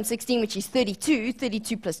 2 times 16, which is 32.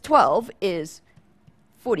 32 plus 12 is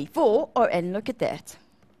 44. Oh, and look at that.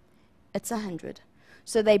 It's 100.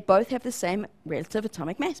 So they both have the same relative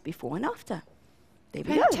atomic mass before and after. There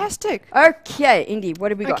we Fantastic. go. Okay, Indy,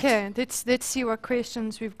 what have we got? Okay, let's see what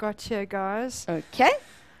questions we've got here, guys. Okay.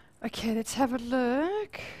 Okay, let's have a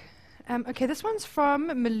look. Okay, this one's from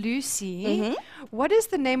Malusi. Mhm. What is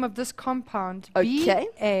the name of this compound? Okay.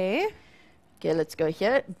 BA Okay, let's go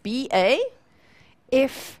here. Ba,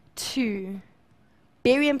 F2.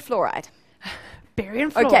 barium fluoride.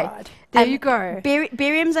 Barium Okay. fluoride. There you go.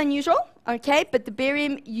 Barium's unusual, okay, but the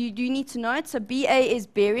barium, you do need to know it. So Ba is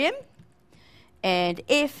barium, and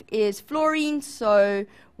F is fluorine. So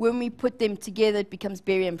when we put them together, it becomes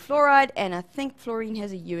barium fluoride, and I think fluorine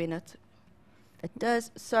has a U in it. It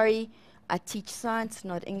does. Sorry, I teach science,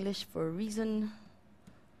 not English, for a reason.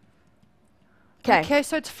 Okay,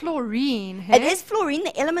 so it's fluorine. It Hey? is fluorine.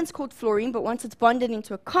 The element's called fluorine, but once it's bonded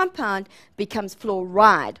into a compound, becomes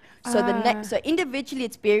fluoride. So so individually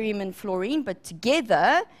it's barium and fluorine, but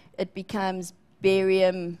together it becomes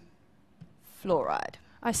barium fluoride.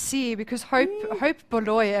 I see, because Hope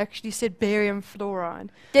Boloy actually said barium fluoride.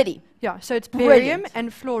 Did he? Yeah, so it's barium Brilliant.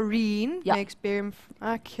 and fluorine Yeah. makes barium.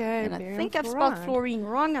 Okay, And I barium think I've spelled fluoride. fluorine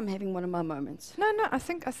wrong. I'm having one of my moments. No, I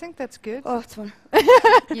think that's good. Oh, it's one.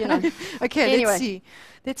 You know. Okay, Anyway. let's see.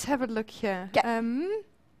 Let's have a look here. 'Kay.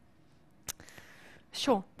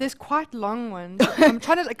 Sure, there's quite long ones. I'm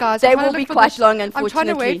trying to, guys. They I'm trying will to be look for quite the long, I'm trying to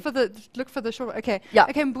unfortunately. wait for look for the short one. Okay. Yeah.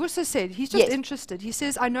 Okay, Mbusa said, he's just Yes. interested. He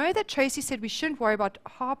says, I know that Tracy said we shouldn't worry about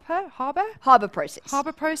Harbor process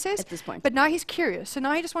harbor process, at this point. but now he's curious. So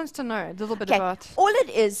now he just wants to know a little bit Okay. about. All it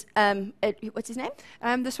is, what's his name?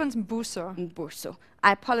 This one's Mbuso. Mbuso.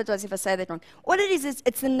 I apologize if I say that wrong. All it is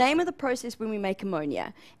it's the name of the process when we make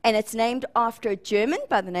ammonia. And it's named after a German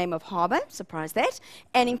by the name of Haber. Surprise that.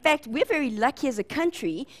 And in fact, we're very lucky as a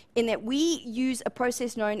country in that we use a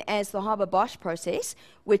process known as the Haber-Bosch process,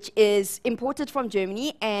 which is imported from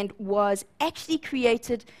Germany and was actually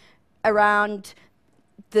created around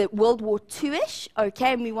the World War II-ish,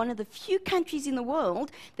 okay, and we're one of the few countries in the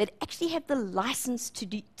world that actually have the license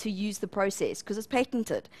to use the process because it's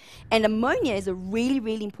patented. And ammonia is a really,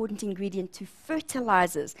 really important ingredient to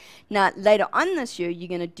fertilizers. Now, later on this year, you're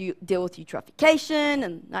going to deal with eutrophication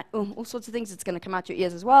and all sorts of things. It's going to come out your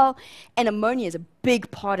ears as well. And ammonia is a big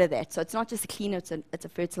part of that. So it's not just a cleaner, it's a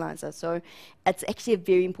fertilizer. So it's actually a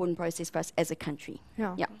very important process for us as a country.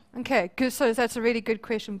 Yeah. Yeah. Okay, good. So that's a really good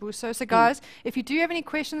question, Buso. So guys, if you do have any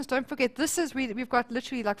questions, don't forget, we've got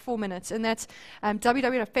literally like 4 minutes, and that's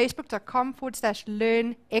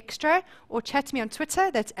www.facebook.com/learnextra, or chat to me on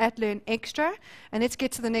Twitter, that's @learnextra, and let's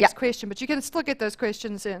get to the next question. But you can still get those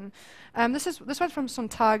questions in. This one's from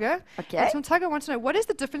Sontaga. Okay. Sontaga wants to know, what is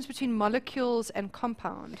the difference between molecules and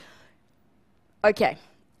compound? Okay.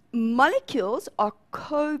 Molecules are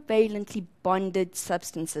covalently bonded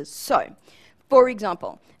substances. So, for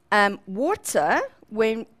example, water,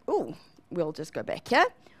 we'll just go back here.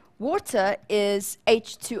 Water is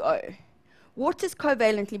H2O. Water is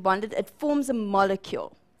covalently bonded. It forms a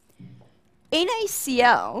molecule.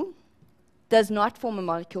 NaCl does not form a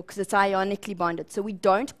molecule because it's ionically bonded. So we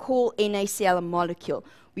don't call NaCl a molecule.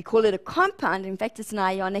 We call it a compound. In fact, it's an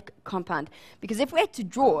ionic compound. Because if we had to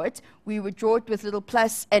draw it, we would draw it with little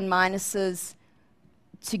plus and minuses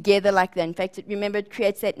together like that. In fact, remember, it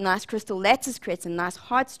creates that nice crystal lattice, creates a nice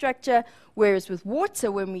hard structure, whereas with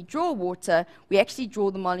water, when we draw water, we actually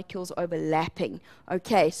draw the molecules overlapping.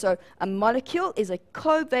 Okay, so a molecule is a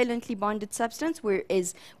covalently bonded substance,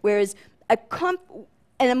 whereas a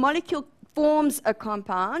molecule forms a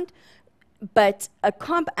compound, but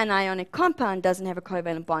an ionic compound doesn't have a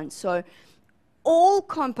covalent bond. So all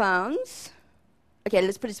compounds, okay,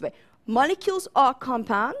 let's put it this way. Molecules are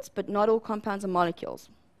compounds, but not all compounds are molecules.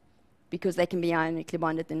 Because they can be ionically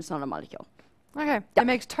bonded, then it's not a molecule. Okay, that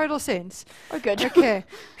makes total sense. Oh, good. Okay.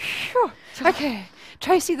 Phew. Okay.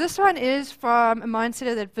 Tracy, this one is from a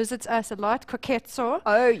mindsetter that visits us a lot, Koketso.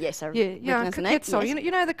 Oh, yes, I Yeah, recognize the name. Koketso. Yes. You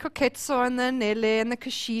know the Koketso and the Nele and the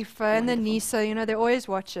Kashifa and the Wonderful. Nisa, they're always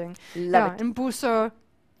watching. Love it. And Buso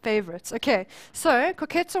favorites. Okay, so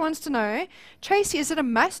Koketso wants to know, Tracy, is it a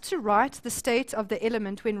must to write the state of the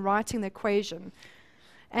element when writing the equation?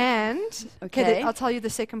 And, Okay. I'll tell you the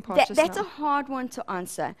second part just That's now. a hard one to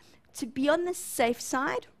answer. To be on the safe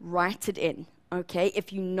side, write it in, okay,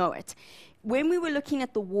 if you know it. When we were looking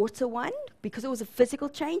at the water one, because it was a physical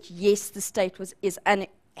change, yes, the state is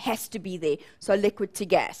has to be there. So liquid to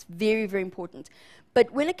gas, very, very important.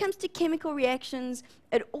 But when it comes to chemical reactions,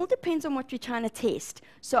 it all depends on what you're trying to test.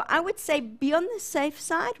 So I would say be on the safe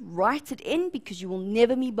side, write it in, because you will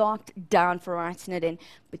never be marked down for writing it in,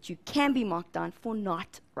 but you can be marked down for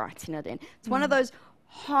not writing it in. It's one of those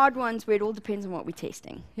hard ones where it all depends on what we're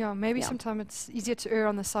testing. Yeah, maybe sometimes it's easier to err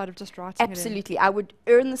on the side of just writing Absolutely. I would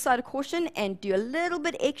err on the side of caution and do a little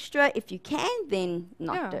bit extra. If you can, then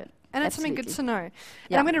not do it. And it's something good to know. And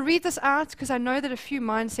Yeah. I'm going to read this out because I know that a few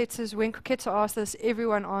mindsetters, when Koketa asked this,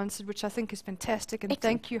 everyone answered, which I think is fantastic. And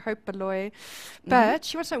Excellent. thank you, Hope Beloy. But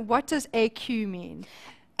she wants to know, what does AQ mean?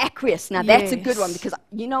 Aqueous. Now, that's a good one, Yes. because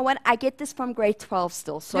you know what? I get this from grade 12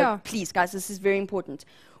 still. So Yeah. please, guys, this is very important.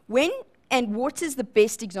 And water is the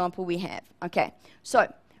best example we have. Okay. So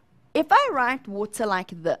if I write water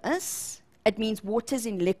like this, it means water's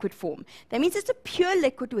in liquid form. That means it's a pure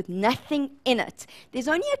liquid with nothing in it. There's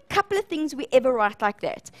only a couple of things we ever write like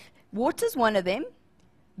that. Water's one of them.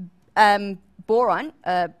 Boron.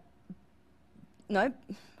 No.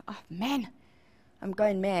 Oh, man. I'm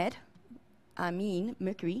going mad. I mean,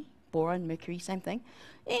 mercury. Boron, mercury, same thing.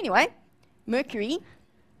 Anyway, mercury,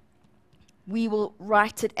 we will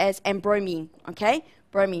write it as, and bromine, okay?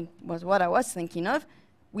 Bromine was what I was thinking of.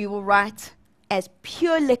 We will write as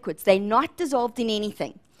pure liquids. They're not dissolved in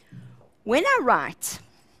anything. When I write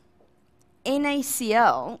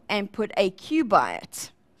NaCl and put AQ by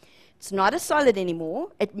it, it's not a solid anymore.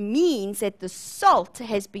 It means that the salt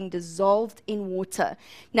has been dissolved in water.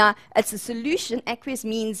 Now, it's a solution. Aqueous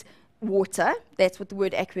means water. That's what the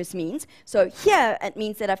word aqueous means. So here, it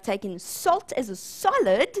means that I've taken salt as a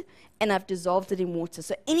solid and I've dissolved it in water.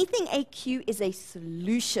 So anything AQ is a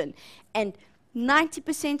solution. And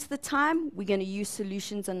 90% of the time, we're going to use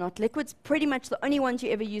solutions and not liquids. Pretty much the only ones you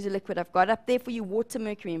ever use a liquid I've got up there for you, water,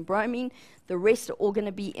 mercury, and bromine. The rest are all going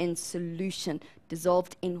to be in solution,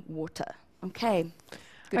 dissolved in water. Okay.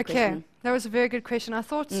 Good question. That was a very good question. I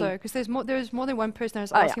thought so, because there was more than one person that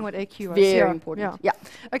was Oh, yeah. asking what AQ was. Very Yeah, important. yeah. Yeah.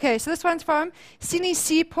 Okay, so this one's from Sini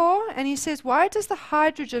Seepaw, and he says, why does the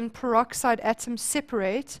hydrogen peroxide atom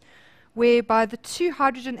separate whereby the two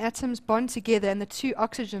hydrogen atoms bond together and the two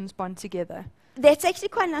oxygens bond together? That's actually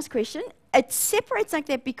quite a nice question. It separates like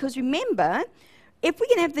that because remember, if we're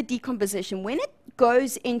going to have the decomposition, when it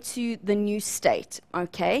goes into the new state,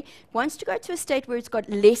 okay, it wants to go to a state where it's got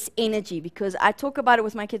less energy, because I talk about it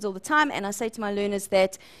with my kids all the time, and I say to my learners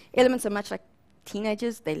that elements are much like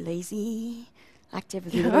teenagers. They're lazy, like to have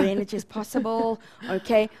as little energy as possible,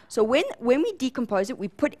 okay? So when we decompose it, we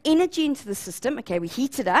put energy into the system, okay, we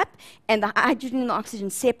heat it up, and the hydrogen and the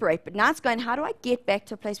oxygen separate. But now it's going, how do I get back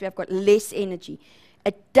to a place where I've got less energy?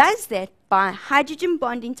 It does that by hydrogen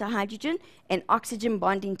bonding to hydrogen and oxygen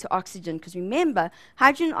bonding to oxygen. Because remember,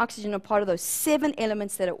 hydrogen and oxygen are part of those 7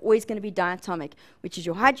 elements that are always going to be diatomic, which is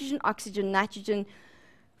your hydrogen, oxygen, nitrogen,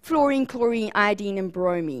 fluorine, chlorine, iodine, and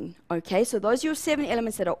bromine. Okay, so those are your 7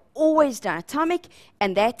 elements that are always diatomic,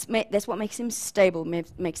 and that's what makes them stable,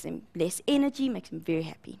 makes them less energy, makes them very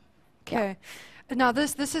happy. Okay. Now,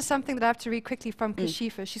 this is something that I have to read quickly from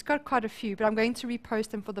Kashifa. She's got quite a few, but I'm going to repost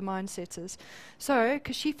them for the mindsetters. So,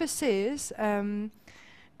 Kashifa says,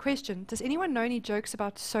 question, does anyone know any jokes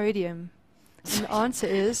about sodium? And the answer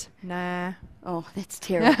is, nah. Oh, that's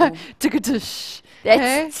terrible. Tukutush.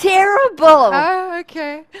 That's terrible. Oh,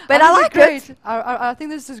 okay. But I I think like it's great. I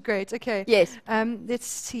think this is great. Okay. Yes. Let's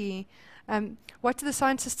see. What did the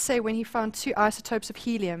scientist say when he found 2 isotopes of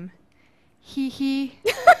helium? He, he,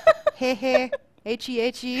 he.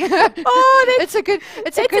 H-E-H-E. Oh, it's a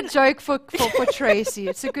good joke for Tracy.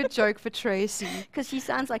 It's a good joke for Tracy. Because she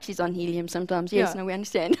sounds like she's on helium sometimes. Yes, Yeah. no, we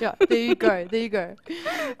understand. Yeah, there you go. There you go.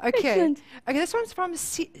 Okay. Excellent. Okay, this one's from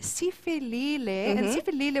Sifilile. And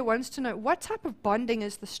Sifilile wants to know, what type of bonding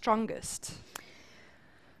is the strongest?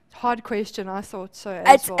 Hard question, I thought so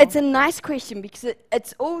as well. It's a nice question because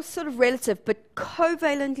it's all sort of relative, but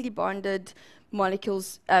covalently bonded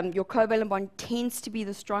molecules, your covalent bond tends to be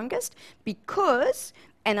the strongest because,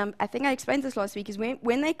 and I think I explained this last week, is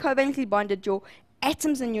when they covalently bonded, your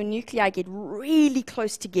atoms and your nuclei get really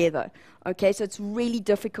close together. Okay, so it's really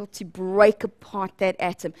difficult to break apart that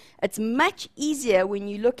atom. It's much easier when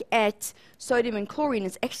you look at sodium and chlorine.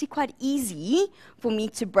 It's actually quite easy for me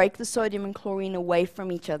to break the sodium and chlorine away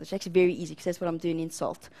from each other. It's actually very easy because that's what I'm doing in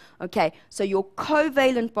salt. Okay, so your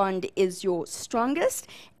covalent bond is your strongest,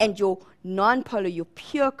 and your non-polar, your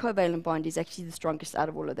pure covalent bond is actually the strongest out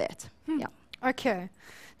of all of that. Yeah. Okay.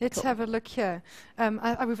 Let's Cool. have a look here.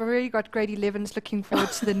 We've already got grade 11s looking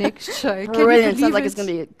forward to the next show. Can you Brilliant. Sounds believe like it's it? going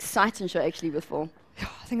to be an exciting show actually with Phil.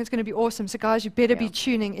 I think it's going to be awesome. So, guys, you better be Yeah.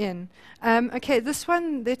 tuning in. Okay, this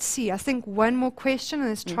one, let's see. I think one more question, and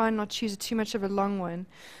let's Mm. try and not choose too much of a long one.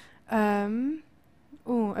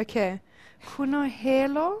 Oh, okay.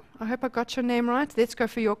 Kunahelo, I hope I got your name right. Let's go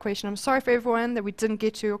for your question. I'm sorry for everyone that we didn't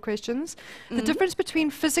get to your questions. The Mhm. difference between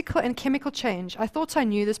physical and chemical change. I thought I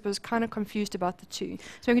knew this, but was kind of confused about the two.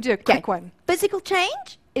 So we can do a quick one. Physical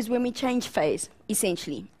change is when we change phase,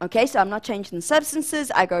 essentially. Okay, so I'm not changing the substances.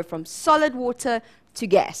 I go from solid water to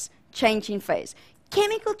gas, changing phase.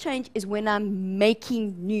 Chemical change is when I'm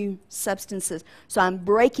making new substances. So I'm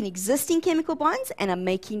breaking existing chemical bonds and I'm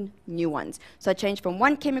making new ones. So I change from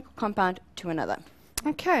one chemical compound to another.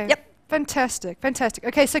 Okay. Yep. Fantastic, fantastic.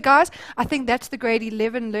 Okay, so guys, I think that's the grade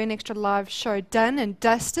 11 Learn Extra Live show done and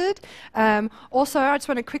dusted. Also, I just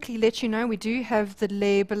want to quickly let you know we do have the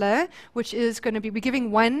labeler, which is going to be, we're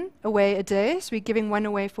giving one away a day. So we're giving one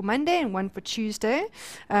away for Monday and one for Tuesday.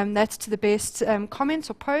 That's to the best comments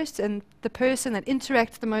or posts and the person that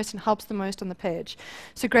interacts the most and helps the most on the page.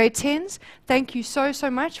 So grade 10s, thank you so,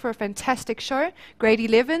 so much for a fantastic show. Grade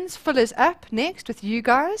 11s, Phil is up next with you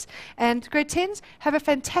guys. And grade 10s, have a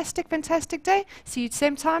fantastic, fantastic day. See you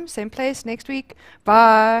same time, same place next week.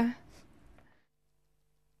 Bye.